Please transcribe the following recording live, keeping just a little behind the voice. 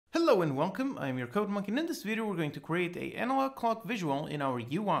Hello and welcome, I'm your CodeMonkey, and in this video we're going to create an analog clock visual in our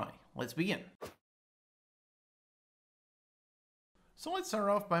UI. Let's begin. So let's start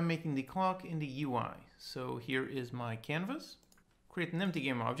off by making the clock in the UI. So here is my canvas. Create an empty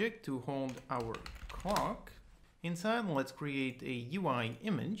game object to hold our clock. Inside, let's create a UI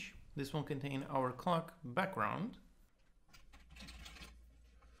image. This will contain our clock background.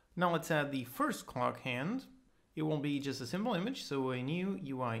 Now let's add the first clock hand. It will be just a simple image, so a new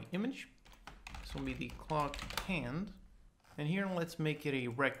UI image. This will be the clock hand. And here let's make it a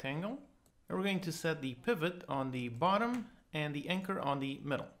rectangle. And we're going to set the pivot on the bottom and the anchor on the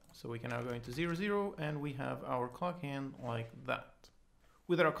middle. So we can now go into 0, 0, and we have our clock hand like that.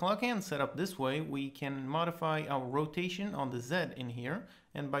 With our clock hand set up this way, we can modify our rotation on the Z in here.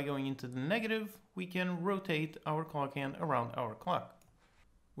 And by going into the negative, we can rotate our clock hand around our clock.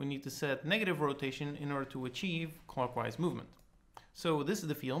 We need to set negative rotation in order to achieve clockwise movement. So this is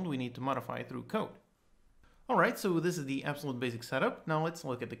the field we need to modify through code. Alright, so this is the absolute basic setup. Now let's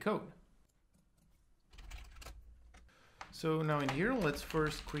look at the code. So now in here, let's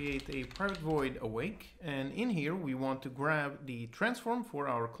first create a private void awake. And in here, we want to grab the transform for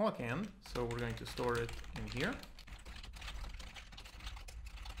our clock hand. So we're going to store it in here.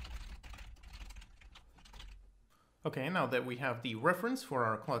 Okay, now that we have the reference for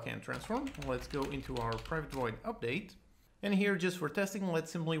our clock hand transform, let's go into our private void update. And here, just for testing,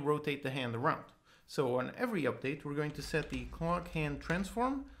 let's simply rotate the hand around. So on every update, we're going to set the clock hand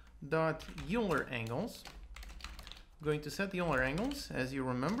transform dot Euler angles. I'm going to set the Euler angles. As you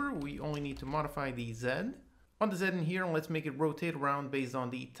remember, we only need to modify the Z. On the Z in here, let's make it rotate around based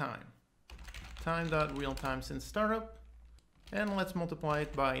on the time. Time.realTime since startup. And let's multiply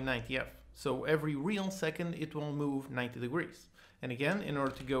it by 90f. So every real second it will move 90 degrees. And again, in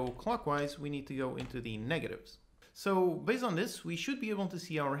order to go clockwise, we need to go into the negatives. So based on this, we should be able to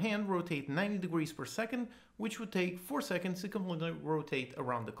see our hand rotate 90 degrees per second, which would take 4 seconds to completely rotate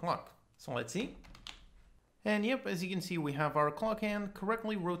around the clock. So let's see. And yep, as you can see, we have our clock hand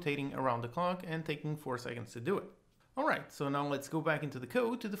correctly rotating around the clock and taking 4 seconds to do it. Alright, so now let's go back into the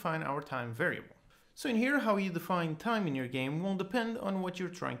code to define our time variable. So in here, how you define time in your game will depend on what you're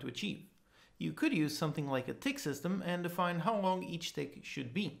trying to achieve. You could use something like a tick system and define how long each tick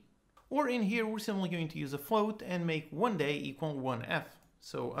should be. Or in here, we're simply going to use a float and make 1 day equal 1f.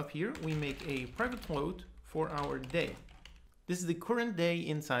 So up here, we make a private float for our day. This is the current day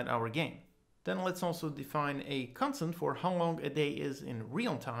inside our game. Then let's also define a constant for how long a day is in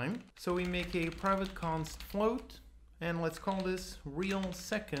real time. So we make a private const float, and let's call this real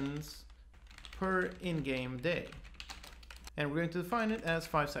seconds per in-game day. And we're going to define it as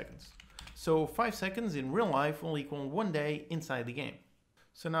 5 seconds. So 5 seconds in real life will equal 1 day inside the game.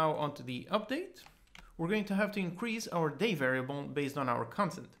 So now onto the update. We're going to have to increase our day variable based on our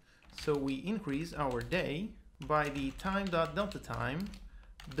constant. So we increase our day by the time.delta-time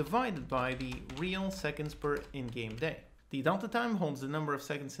divided by the real seconds per in-game day. The delta time holds the number of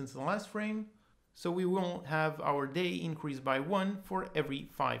seconds since the last frame, so we will have our day increase by 1 for every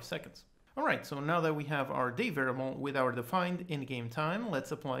 5 seconds. Alright, so now that we have our day variable with our defined in-game time,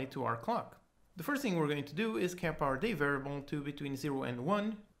 let's apply it to our clock. The first thing we're going to do is cap our day variable to between 0 and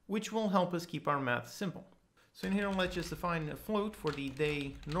 1, which will help us keep our math simple. So in here, let's just define a float for the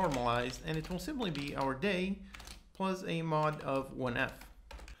day normalized, and it will simply be our day plus a mod of 1f.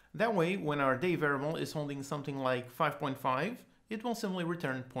 That way, when our day variable is holding something like 5.5, it will simply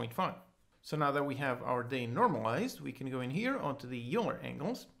return 0.5. So now that we have our day normalized, we can go in here onto the Euler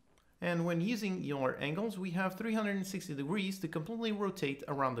angles. And when using Euler angles, we have 360 degrees to completely rotate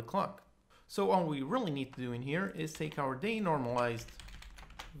around the clock. So all we really need to do in here is take our day normalized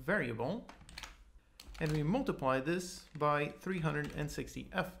variable and we multiply this by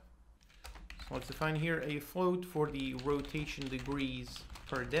 360f. So let's define here a float for the rotation degrees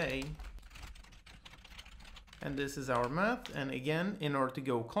per day. And this is our math. And again, in order to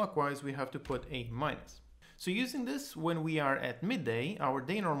go clockwise, we have to put a minus. So using this, when we are at midday, our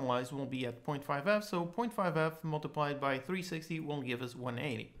day normalized will be at 0.5f, so 0.5f multiplied by 360 will give us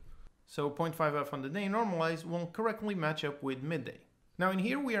 180. So 0.5f on the day normalized will correctly match up with midday. Now in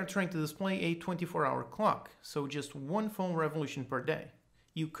here we are trying to display a 24-hour clock, so just 1 full revolution per day.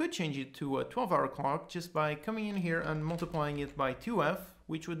 You could change it to a 12-hour clock just by coming in here and multiplying it by 2f,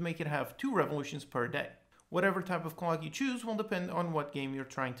 which would make it have 2 revolutions per day. Whatever type of clock you choose will depend on what game you're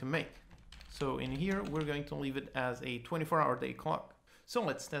trying to make. So in here, we're going to leave it as a 24-hour day clock. So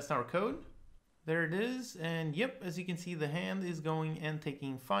let's test our code. There it is. And yep, as you can see, the hand is going and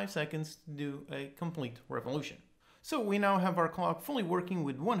taking 5 seconds to do a complete revolution. So we now have our clock fully working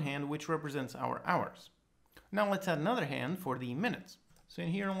with one hand, which represents our hours. Now let's add another hand for the minutes. So in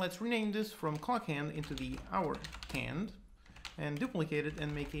here, let's rename this from clock hand into the hour hand and duplicate it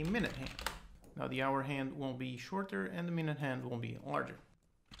and make a minute hand. Now the hour hand will be shorter and the minute hand will be larger.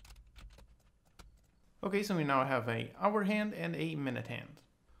 Okay, so we now have a hour hand and a minute hand.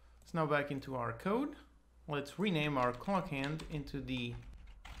 So now back into our code, let's rename our clock hand into the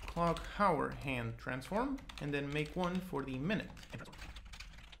clock hour hand transform and then make one for the minute.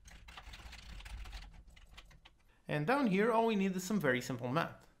 And down here, all we need is some very simple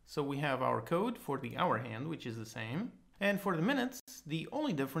math. So we have our code for the hour hand, which is the same. And for the minutes, the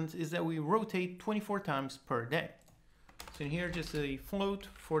only difference is that we rotate 24 times per day. So in here, just a float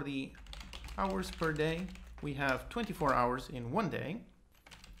for the hours per day. We have 24 hours in one day.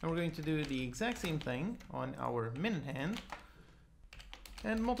 And we're going to do the exact same thing on our minute hand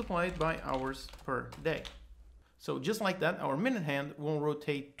and multiply it by hours per day. So just like that, our minute hand will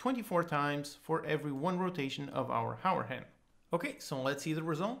rotate 24 times for every one rotation of our hour hand. Okay, so let's see the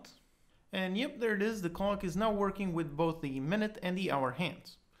result. And yep, there it is. The clock is now working with both the minute and the hour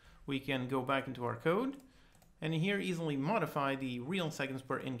hands. We can go back into our code and here easily modify the real seconds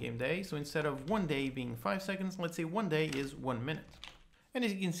per in-game day. So instead of 1 day being 5 seconds, let's say 1 day is 1 minute. And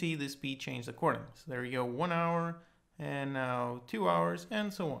as you can see, the speed changed accordingly. So there you go, 1 hour and now 2 hours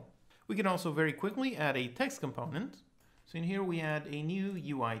and so on. We can also very quickly add a text component. So in here we add a new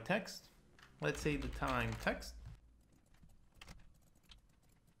UI text. Let's say the time text.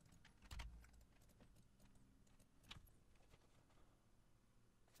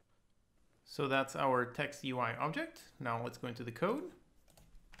 So that's our text UI object. Now let's go into the code.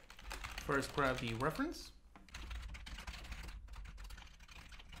 First grab the reference.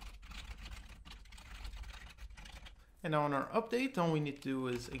 And now on our update, all we need to do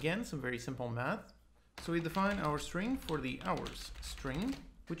is, again, some very simple math. So we define our string for the hours string,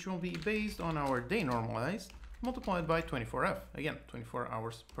 which will be based on our day normalized, multiplied by 24f. Again, 24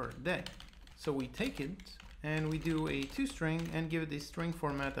 hours per day. So we take it and we do a toString and give it a string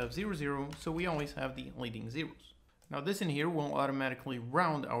format of 00, so we always have the leading zeros. Now this in here will automatically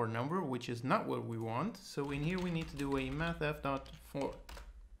round our number, which is not what we want. So in here we need to do a mathf.float.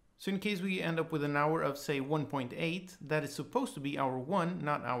 So in case we end up with an hour of say 1.8, that is supposed to be our 1,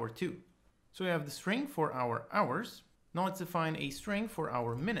 not our 2. So we have the string for our hours. Now let's define a string for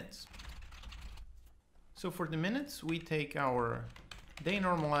our minutes. So for the minutes, we take our day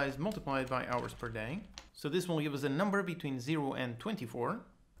normalized multiplied by hours per day. So this will give us a number between 0 and 24.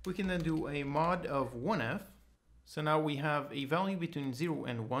 We can then do a mod of 1f. So now we have a value between 0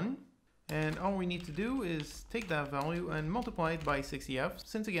 and 1. And all we need to do is take that value and multiply it by 60f,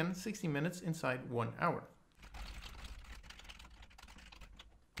 since again, 60 minutes inside 1 hour.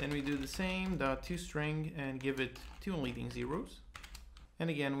 Then we do the same .toString and give it 2 leading zeros. And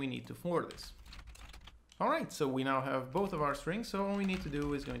again, we need to floor this. Alright, so we now have both of our strings, so all we need to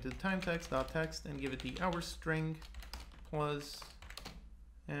do is go into the timetext.text and give it the hours string plus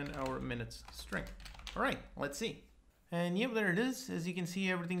and our minutes string. Alright, let's see. And yep, there it is. As you can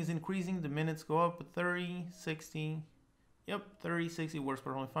see, everything is increasing. The minutes go up 30, 60. Yep, 30, 60 works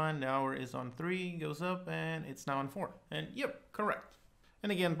perfectly fine. The hour is on 3, goes up, and it's now on 4. And yep, correct.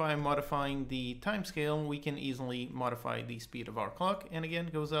 And again, by modifying the time scale, we can easily modify the speed of our clock. And again,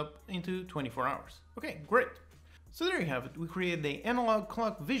 it goes up into 24 hours. Okay, great. So there you have it. We created an analog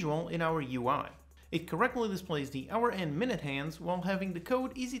clock visual in our UI. It correctly displays the hour and minute hands while having the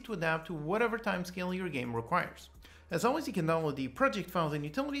code easy to adapt to whatever time scale your game requires. As always, you can download the project files and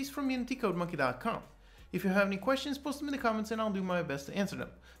utilities from unitycodemonkey.com. If you have any questions, post them in the comments and I'll do my best to answer them.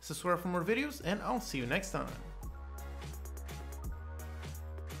 Subscribe for more videos and I'll see you next time.